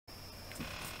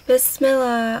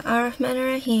Bismillah ar-Rahman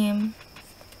ar-Rahim.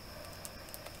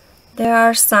 There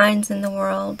are signs in the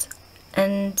world,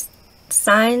 and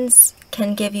signs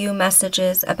can give you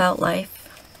messages about life.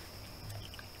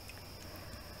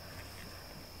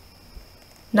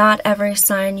 Not every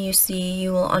sign you see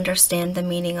you will understand the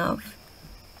meaning of.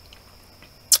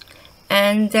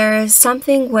 And there is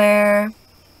something where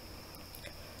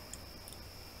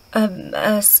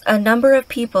a number of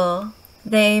people,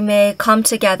 they may come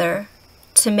together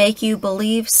to make you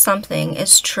believe something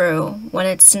is true when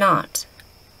it's not.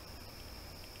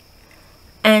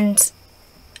 And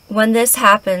when this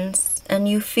happens and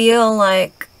you feel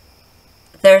like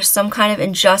there's some kind of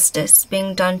injustice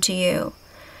being done to you,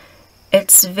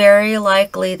 it's very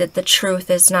likely that the truth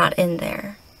is not in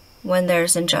there when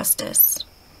there's injustice,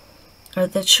 or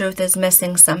the truth is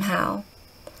missing somehow.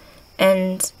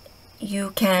 And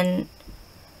you can,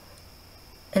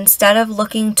 instead of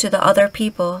looking to the other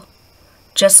people,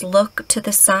 just look to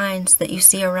the signs that you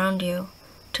see around you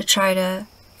to try to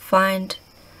find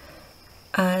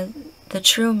the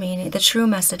true meaning, the true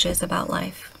messages about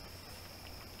life.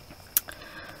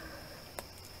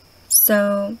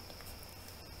 So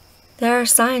there are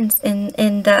signs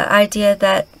in the idea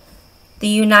that the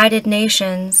United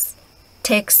Nations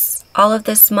takes all of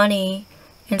this money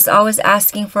and is always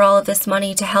asking for all of this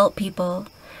money to help people,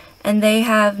 and they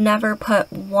have never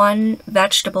put one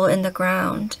vegetable in the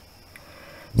ground.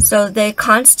 So they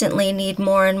constantly need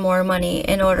more and more money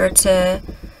in order to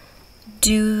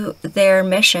do their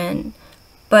mission.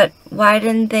 But why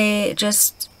didn't they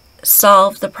just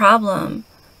solve the problem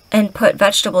and put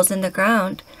vegetables in the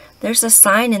ground? There's a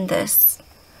sign in this.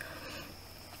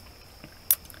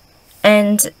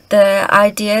 And the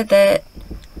idea that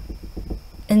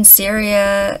in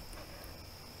Syria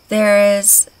there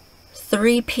is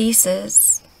 3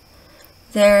 pieces.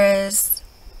 There is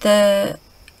the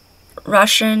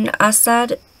Russian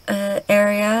Assad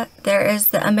area, there is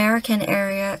the American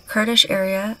area, Kurdish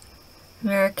area,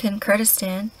 American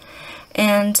Kurdistan,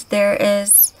 and there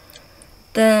is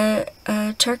the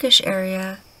Turkish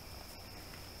area.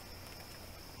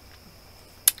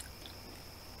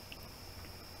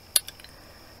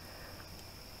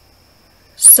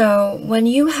 So when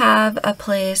you have a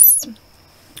place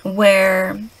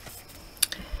where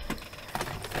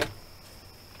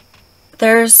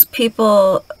there's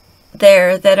people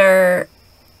there that are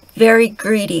very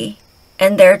greedy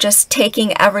and they're just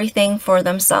taking everything for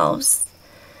themselves,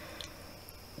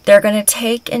 they're going to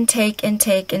take and take and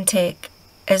take and take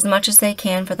as much as they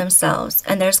can for themselves,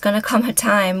 and there's going to come a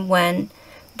time when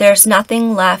there's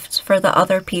nothing left for the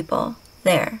other people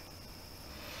there.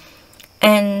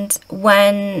 And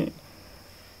when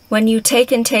you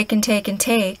take and take and take and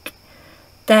take,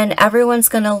 then everyone's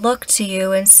going to look to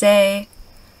you and say,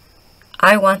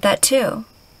 I want that too.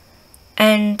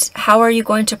 And how are you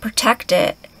going to protect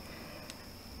it?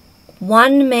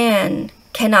 One man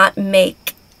cannot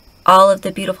make all of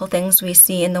the beautiful things we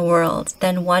see in the world.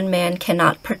 Then one man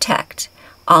cannot protect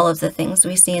all of the things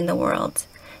we see in the world.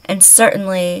 And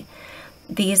certainly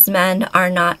these men are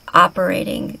not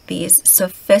operating these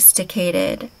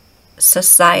sophisticated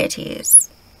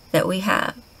societies that we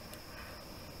have.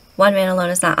 One man alone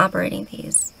is not operating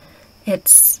these.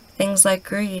 It's things like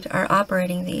greed are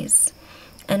operating these.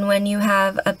 And when you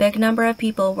have a big number of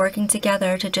people working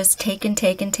together to just take and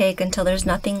take and take until there's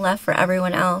nothing left for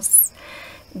everyone else,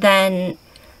 then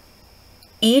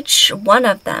each one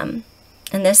of them,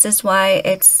 and this is why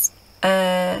it's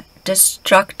a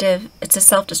self-destructive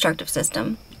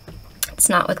system. It's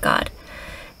not with God.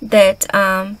 That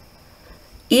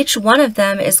each one of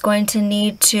them is going to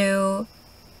need to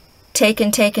take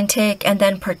and take and take and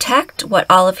then protect what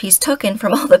all of he's taken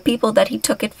from all the people that he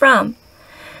took it from.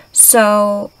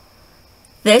 So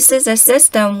this is a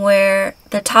system where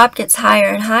the top gets higher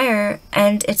and higher,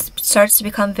 and it starts to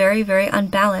become very, very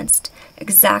unbalanced,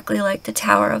 exactly like the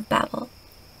Tower of Babel.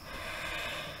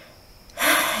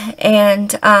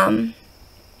 And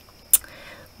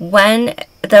when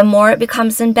the more it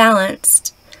becomes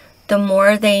imbalanced, the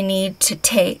more they need to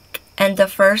take. And the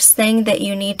first thing that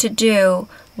you need to do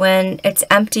when it's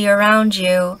empty around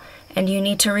you and you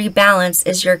need to rebalance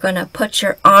is you're going to put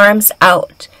your arms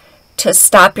out to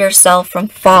stop yourself from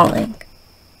falling.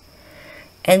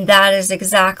 And that is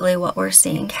exactly what we're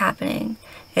seeing happening,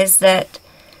 is that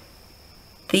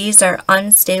these are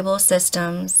unstable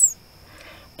systems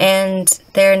and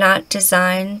they're not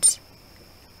designed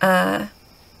to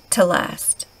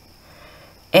last.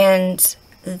 And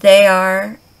they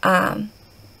are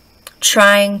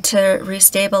trying to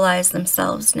restabilize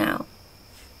themselves now.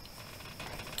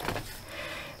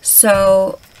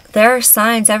 So there are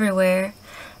signs everywhere.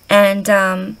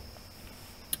 And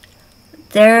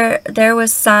there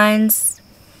was signs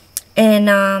in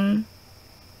the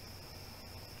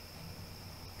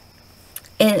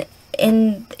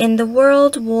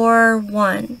World War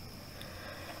One.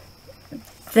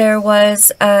 There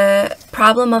was a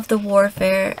problem of the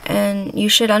warfare, and you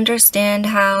should understand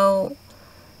how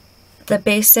the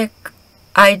basic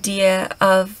idea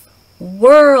of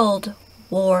world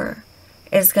war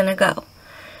is going to go.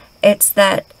 It's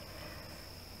that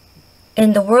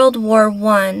in the World War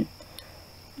One,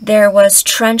 there was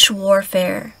trench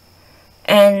warfare,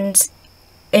 and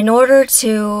in order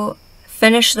to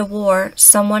finish the war,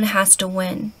 someone has to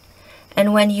win.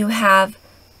 And when you have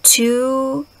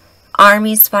two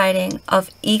armies fighting of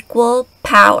equal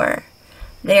power,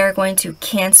 they are going to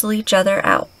cancel each other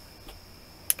out.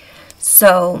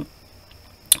 So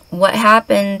what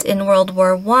happened in World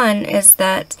War One is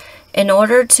that in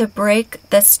order to break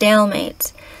the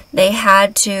stalemate, they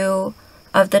had to,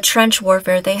 of the trench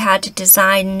warfare, they had to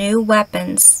design new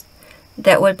weapons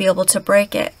that would be able to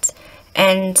break it.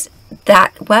 And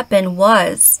that weapon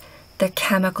was the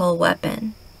chemical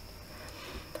weapon.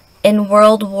 In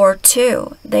World War II,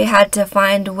 they had to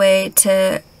find a way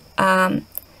to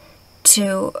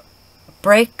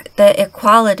break the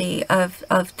equality of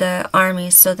the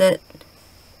armies so that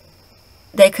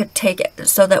they could take it,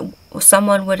 so that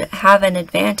someone would have an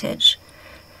advantage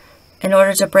in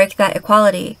order to break that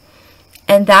equality.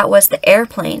 And that was the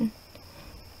airplane.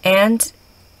 And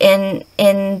in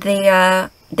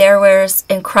the there was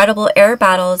incredible air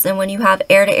battles, and when you have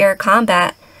air-to-air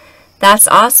combat, that's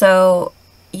also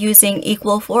using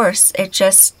equal force. It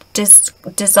just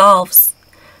dissolves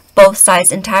both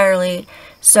sides entirely.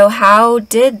 So how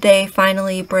did they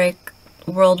finally break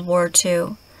World War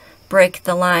II? Break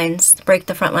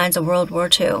the front lines of World War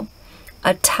II?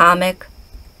 Atomic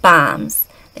bombs.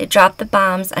 They dropped the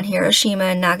bombs on Hiroshima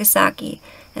and Nagasaki,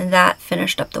 and that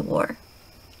finished up the war.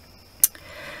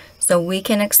 So we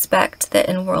can expect that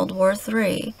in World War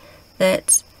III,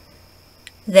 that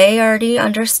they already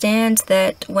understand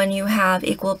that when you have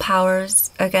equal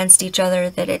powers against each other,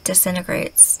 that it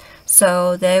disintegrates.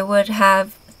 So they're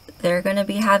going to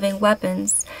be having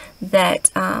weapons that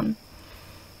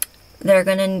they're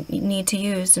going to need to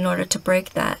use in order to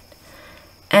break that.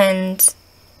 And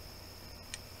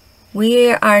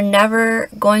we are never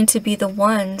going to be the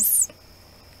ones,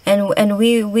 and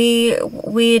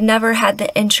we never had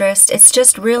the interest. It's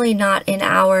just really not in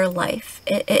our life.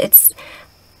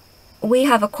 We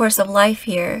have a course of life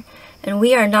here, and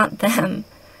we are not them.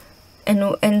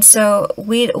 And so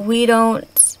we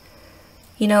don't,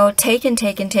 take and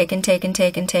take and take and take and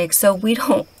take and take. So we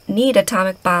don't need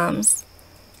atomic bombs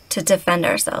to defend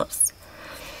ourselves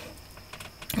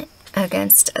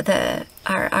against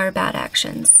our bad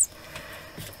actions.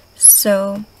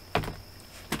 So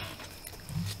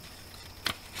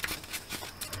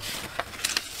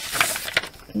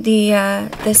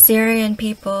the Syrian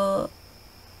people,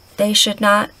 they should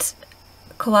not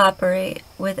cooperate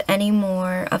with any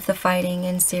more of the fighting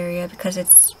in Syria because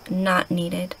it's not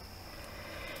needed.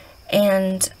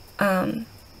 And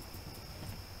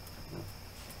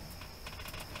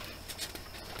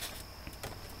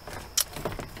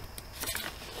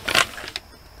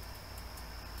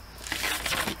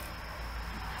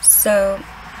so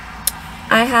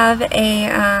I have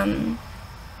a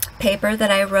paper that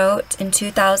I wrote in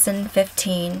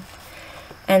 2015,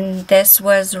 and this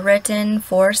was written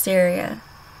for Syria.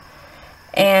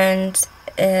 And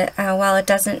while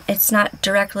it's not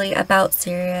directly about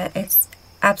Syria, it's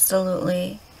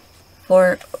absolutely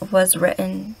was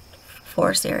written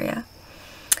for Syria.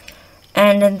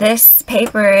 And in this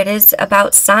paper, it is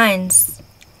about signs.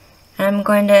 And I'm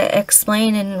going to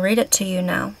explain and read it to you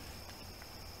now.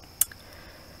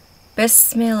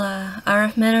 Bismillah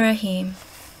ar-Rahman ar-Rahim.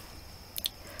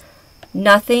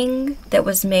 Nothing that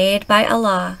was made by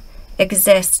Allah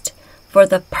exists for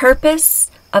the purpose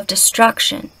of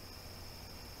destruction.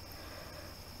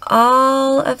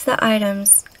 All of the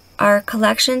items are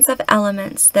collections of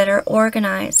elements that are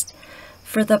organized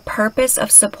for the purpose of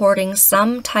supporting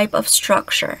some type of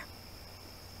structure.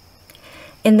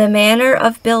 In the manner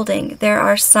of building, there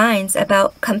are signs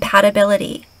about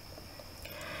compatibility.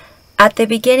 At the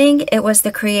beginning, it was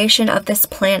the creation of this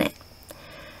planet.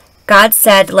 God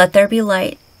said, "Let there be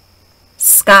light,"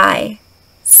 sky,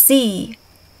 sea,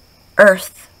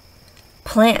 earth,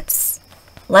 plants,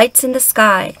 lights in the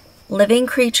sky, living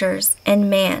creatures, and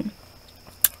man.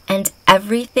 And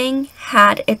everything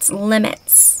had its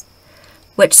limits,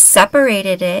 which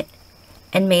separated it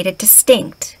and made it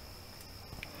distinct.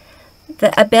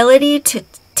 The ability to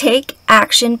take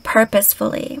action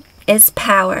purposefully is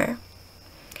power.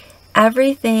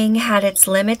 Everything had its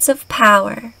limits of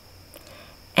power,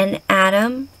 And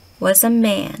Adam was a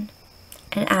man,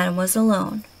 and Adam was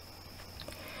alone.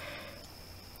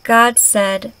 God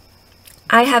said,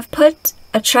 I have put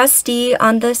a trustee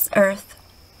on this earth.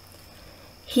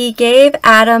 He gave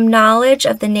Adam knowledge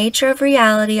of the nature of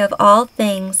reality of all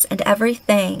things and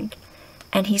everything,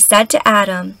 and he said to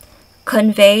Adam,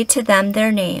 convey to them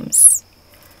their names.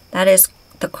 That is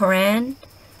the Quran,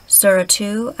 Surah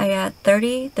 2, ayat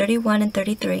 30, 31, and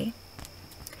 33.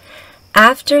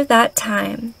 After that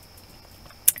time,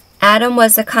 Adam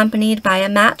was accompanied by a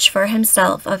match for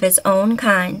himself of his own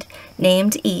kind,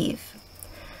 named Eve.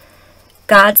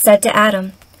 God said to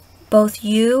Adam, both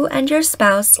you and your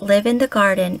spouse live in the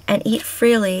garden and eat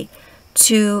freely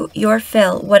to your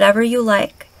fill, whatever you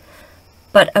like,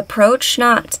 but approach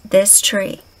not this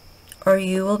tree, or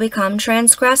you will become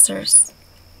transgressors.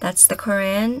 That's the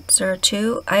Quran, Surah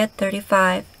 2, ayat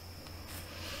 35.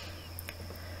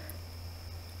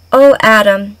 O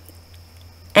Adam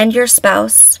and your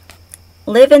spouse,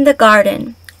 live in the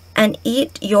garden and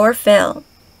eat your fill,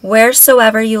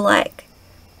 wheresoever you like,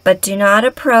 but do not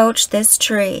approach this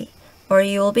tree, or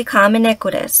you will become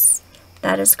iniquitous.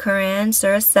 That is Quran,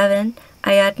 Surah 7,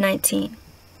 ayat 19.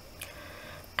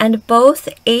 And both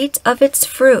ate of its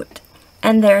fruit,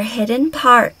 and their hidden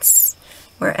parts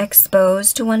were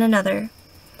exposed to one another,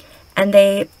 and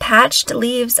they patched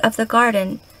leaves of the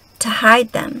garden to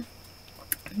hide them.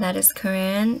 That is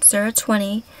Quran, Surah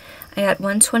 20, ayat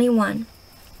 121.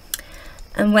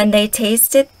 And when they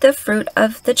tasted the fruit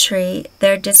of the tree,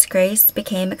 their disgrace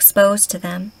became exposed to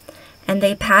them, and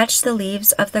they patched the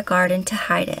leaves of the garden to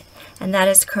hide it. And that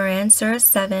is Quran, Surah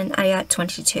 7, ayat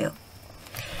 22.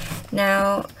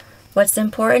 Now, what's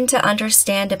important to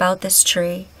understand about this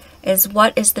tree is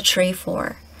what is the tree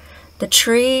for? The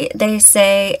tree, they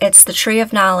say it's the tree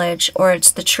of knowledge, or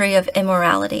it's the tree of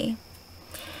immorality.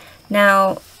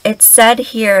 Now, it's said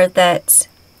here that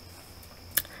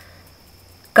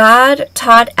God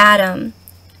taught Adam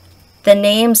the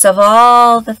names of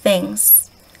all the things.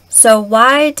 So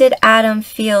why did Adam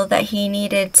feel that he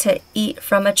needed to eat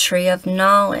from a tree of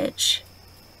knowledge?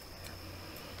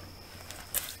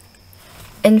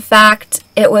 In fact,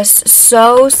 it was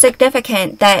so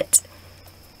significant that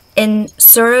in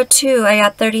Surah 2,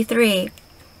 ayat 33,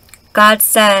 God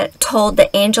told the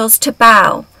angels to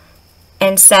bow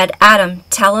and said, Adam,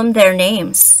 tell them their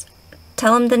names.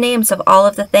 Tell them the names of all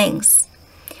of the things.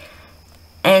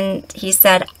 And he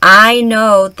said, I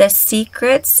know the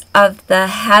secrets of the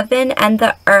heaven and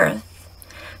the earth.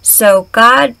 So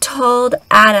God told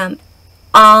Adam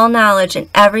all knowledge and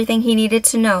everything he needed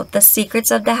to know, the secrets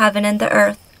of the heaven and the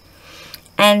earth.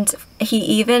 And he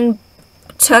even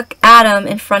took Adam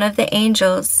in front of the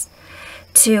angels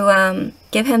to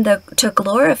to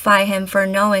glorify him for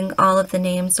knowing all of the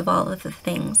names of all of the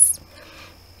things.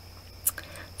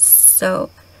 So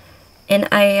in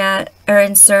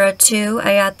Surah 2,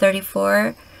 ayat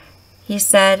 34, he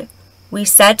said, we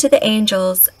said to the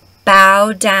angels,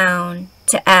 bow down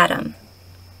to Adam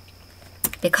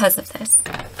because of this.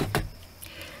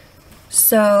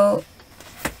 So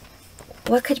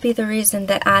what could be the reason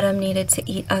that Adam needed to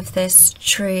eat of this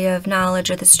tree of knowledge,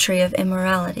 or this tree of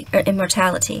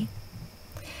immortality?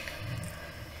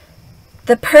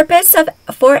 The purpose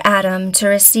for Adam to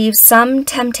receive some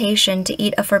temptation to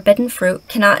eat a forbidden fruit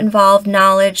cannot involve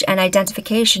knowledge and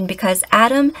identification, because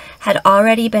Adam had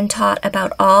already been taught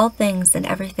about all things and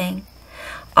everything.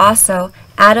 Also,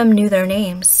 Adam knew their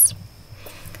names.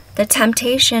 The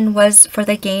temptation was for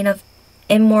the gain of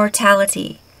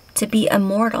immortality, to be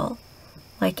immortal,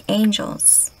 like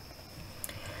angels.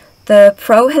 The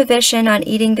prohibition on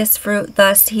eating this fruit,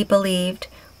 thus he believed,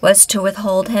 was to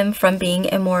withhold him from being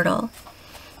immortal.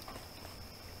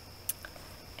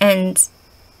 And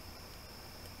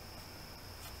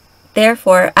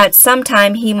therefore, at some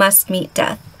time he must meet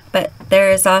death. But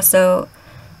there is also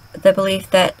the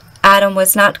belief that Adam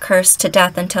was not cursed to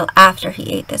death until after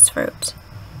he ate this fruit.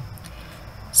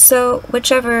 So,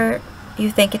 whichever you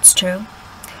think it's true.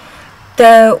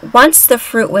 Once the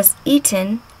fruit was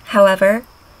eaten, however,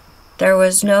 there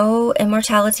was no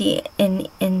immortality in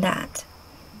that.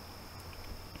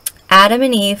 Adam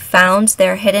and Eve found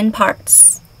their hidden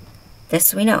parts.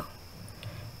 This we know.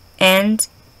 And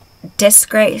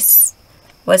disgrace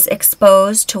was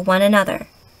exposed to one another.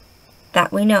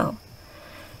 That we know.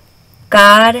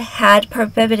 God had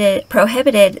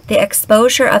prohibited the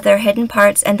exposure of their hidden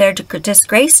parts and their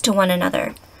disgrace to one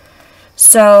another.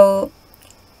 So,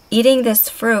 eating this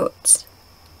fruit,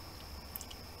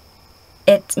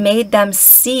 it made them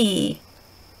see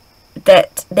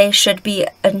that they should be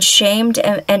ashamed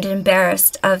and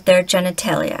embarrassed of their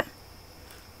genitalia.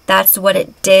 That's what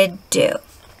it did do.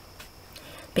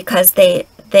 because they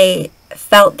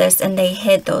felt this and they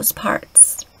hid those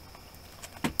parts.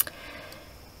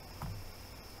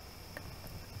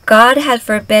 God had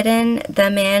forbidden the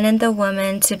man and the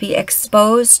woman to be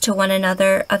exposed to one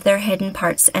another of their hidden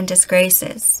parts and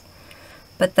disgraces.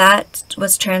 But that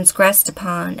was transgressed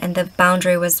upon, and the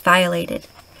boundary was violated.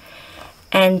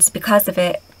 And because of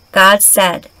it, God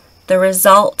said, the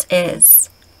result is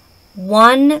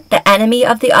one, the enemy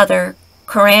of the other,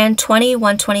 Quran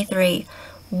 20:123.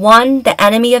 One, the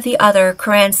enemy of the other,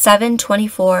 Quran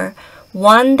 7:24.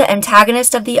 One, the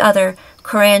antagonist of the other,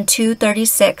 Quran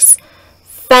 2:36.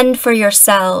 Fend for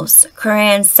yourselves,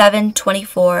 Quran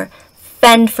 7:24.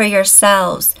 Fend for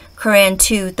yourselves, Quran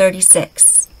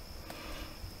 2:36.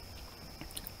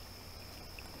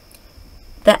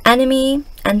 The enemy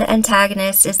and the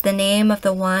antagonist is the name of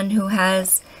the one who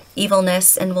has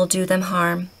evilness and will do them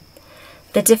harm.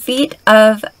 The defeat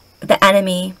of the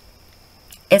enemy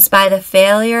is by the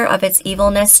failure of its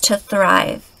evilness to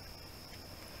thrive.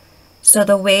 So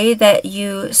the way that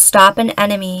you stop an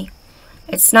enemy,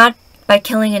 it's not by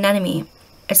killing an enemy,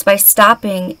 it's by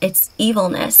stopping its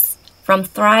evilness from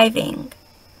thriving.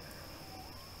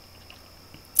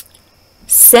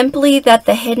 Simply that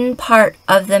the hidden part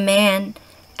of the man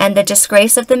and the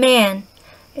disgrace of the man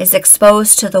is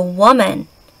exposed to the woman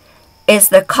is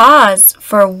the cause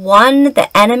for one,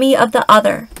 the enemy of the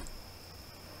other.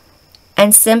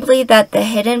 And simply that the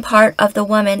hidden part of the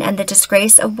woman and the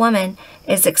disgrace of woman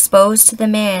is exposed to the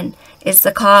man is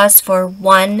the cause for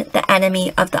one, the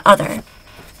enemy of the other.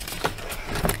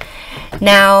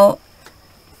 Now,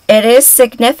 it is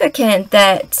significant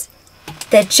that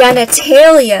the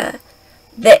genitalia,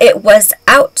 that it was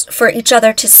out for each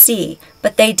other to see,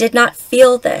 but they did not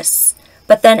feel this.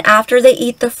 But then after they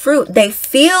eat the fruit, they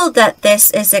feel that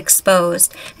this is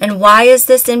exposed. And why is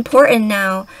this important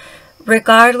now?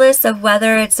 Regardless of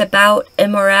whether it's about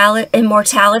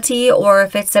immortality or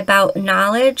if it's about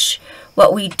knowledge,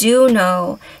 what we do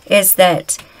know is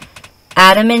that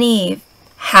Adam and Eve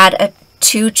had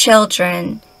two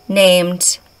children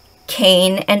named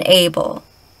Cain and Abel.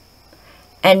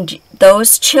 And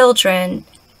those children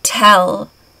tell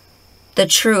the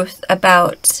truth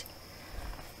about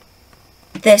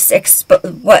this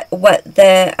what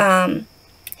the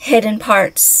hidden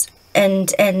parts and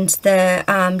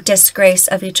the disgrace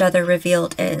of each other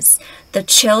revealed is. The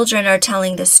children are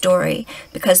telling the story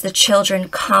because the children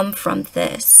come from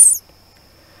this.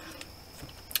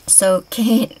 So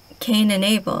Cain and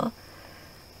Abel,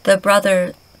 the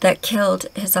brother that killed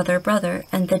his other brother,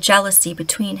 and the jealousy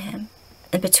between them.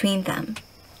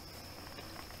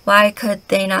 Why could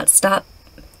they not stop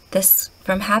this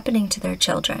from happening to their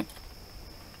children?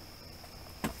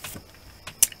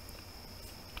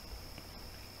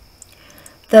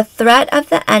 The threat of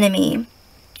the enemy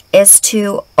is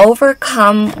to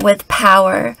overcome with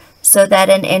power so that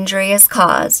an injury is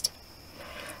caused.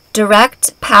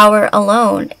 Direct power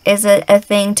alone is a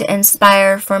thing to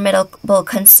inspire formidable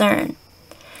concern.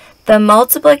 The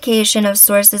multiplication of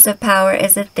sources of power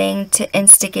is a thing to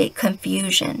instigate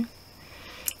confusion.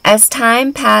 As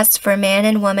time passed for man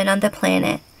and woman on the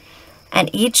planet, and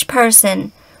each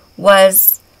person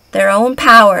was their own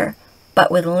power,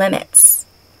 but with limits.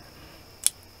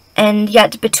 And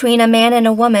yet between a man and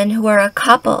a woman who are a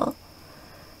couple,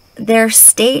 their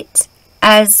state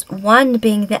as one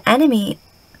being the enemy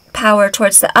power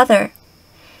towards the other.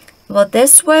 Well,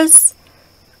 this was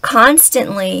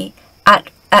constantly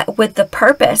with the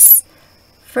purpose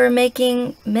for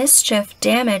making mischief,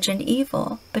 damage, and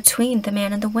evil between the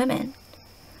man and the women.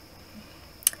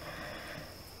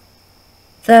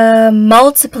 The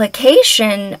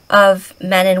multiplication of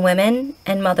men and women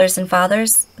and mothers and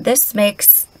fathers, this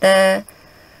makes the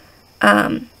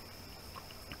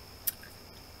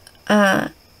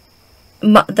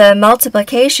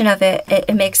multiplication of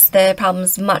it makes the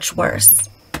problems much worse.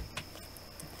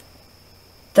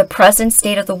 The present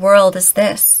state of the world is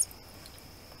this.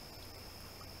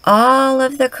 All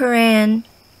of the Quran,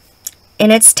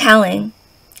 in its telling,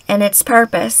 and its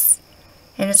purpose,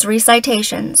 and its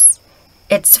recitations,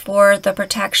 it's for the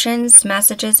protections,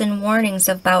 messages, and warnings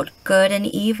about good and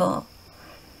evil.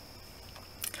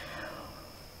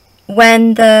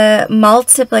 When the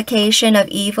multiplication of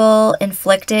evil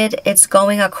inflicted, it's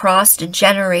going across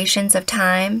generations of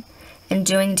time and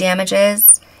doing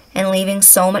damages and leaving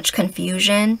so much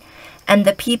confusion, and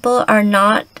the people are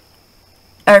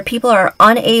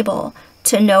unable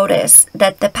to notice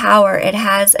that the power, it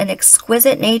has an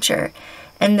exquisite nature,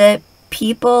 and the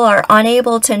people are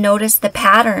unable to notice the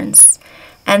patterns,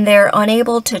 and they're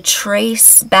unable to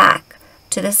trace back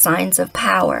to the signs of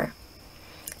power.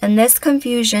 And this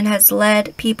confusion has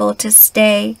led people to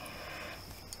stay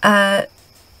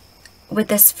with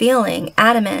this feeling,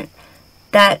 adamant,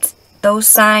 that those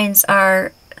signs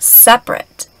are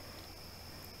separate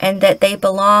and that they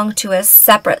belong to a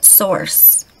separate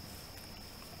source.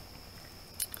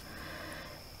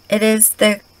 It is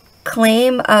the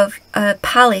claim of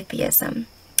polytheism.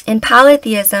 In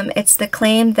polytheism, it's the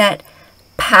claim that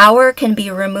power can be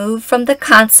removed from the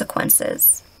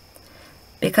consequences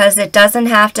because it doesn't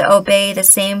have to obey the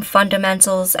same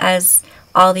fundamentals as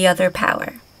all the other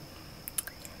power.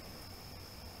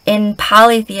 In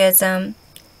polytheism,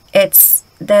 it's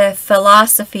the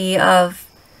philosophy of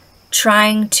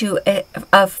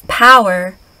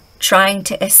power trying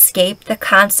to escape the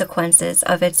consequences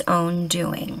of its own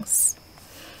doings.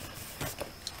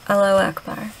 Allahu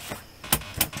Akbar.